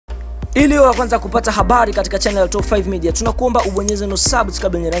Ili wa kwanza kupata habari katika channel ya Top 5 Media, tunakuomba ubonyeze no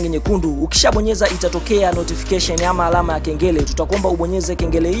subscribe yenye rangi nyekundu. Ukishabonyeza itatokea notification ama alama ya kengele. Tutakuomba ubonyeze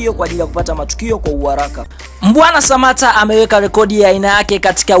kengele hiyo kwa ajili ya kupata matukio kwa uharaka. Mbwana Samatta ameweka rekodi ya aina yake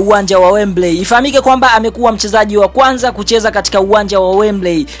katika uwanja wa Wembley. Ifahamike kwamba amekuwa mchezaji wa kwanza kucheza katika uwanja wa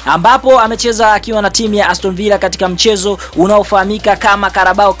Wembley, ambapo amecheza akiwa na timu ya Aston Villa katika mchezo unaofahamika kama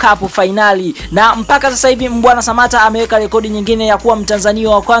Carabao Cup finali. Na mpaka sasa hivi Mbwana Samatta ameweka rekodi nyingine ya kuwa Mtanzania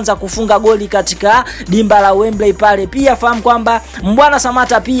wa kwanza kufunga goli katika dimba la Wembley pale. Pia fahamu kwamba Mbwana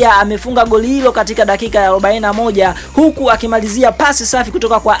Samatta pia amefunga goli hilo katika dakika ya 41 huku akimalizia pasi safi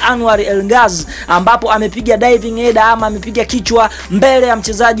kutoka kwa Anwar El Ghazi, ambapo amepiga diving header ama amepiga kichwa mbele ya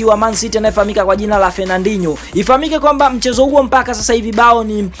mchezaji wa Man City anayefahamika kwa jina la Fernandinho. Ifahamike kwamba mchezo huo mpaka sasa hivi bao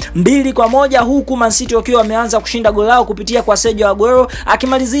ni 2-1 huku Man City wakiwa wameanza kushinda goli lao kupitia kwa Sergio Aguero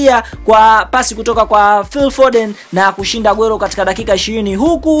akimalizia kwa pasi kutoka kwa Phil Foden na kushinda goli katika dakika 20,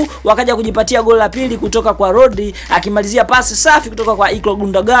 huku wakaja kujipatia goli la pili kutoka kwa Rodri akimalizia pasi safi kutoka kwa Ilkay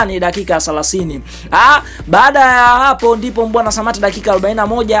Gundogan dakika 30. Baada ya hapo ndipo Mbwana Samatta dakika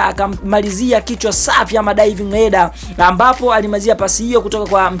 41 akamalizia kichwa safi ama diving header, ambapo alimalizia pasi hiyo kutoka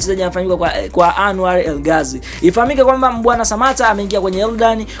kwa mchezaji anayefahamika kwa Anwar El Ghazi. Ifahamike kwamba Mbwana Samatta ameingia kwenye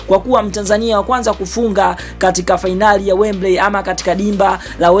Eldani kwa kuwa Mtanzania wa kwanza kufunga katika finali ya Wembley ama katika dimba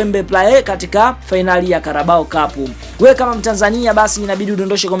la Wembley Play katika finali ya Carabao Cup. Wewe kama Mtanzania basi inabidi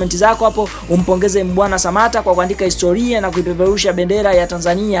udondoshe komenti zako hapo umpongeze Mbwana Samatta kwa kuandika historia na kuipeperusha bendera ya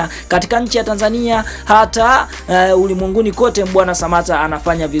Tanzania katika nchi ya Tanzania hata ulimwenguni kote. Mbwana Samatta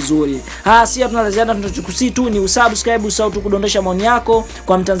anafanya vizuri. Si tunalaziada, tunachokusi tu ni usubscribe, usahau tu kudondosha maoni yako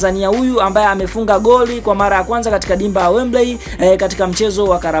kwa Mtanzania huyu ambaye amefunga goli kwa mara ya kwanza katika dimba la Wembley katika mchezo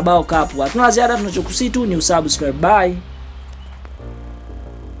wa Carabao Cup. Tunalaziada, tunachokusi tu ni usubscribe. Bye.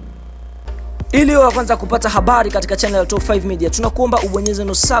 Ili wa kwanza kupata habari katika channel ya Top 5 Media, tunakuomba ubonyeze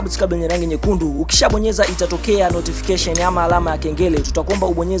no subscribe yenye rangi nyekundu. Ukishabonyeza itatokea notification ama alama ya kengele. Tutakuomba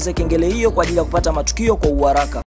ubonyeze kengele hiyo kwa ajili ya kupata matukio kwa uharaka.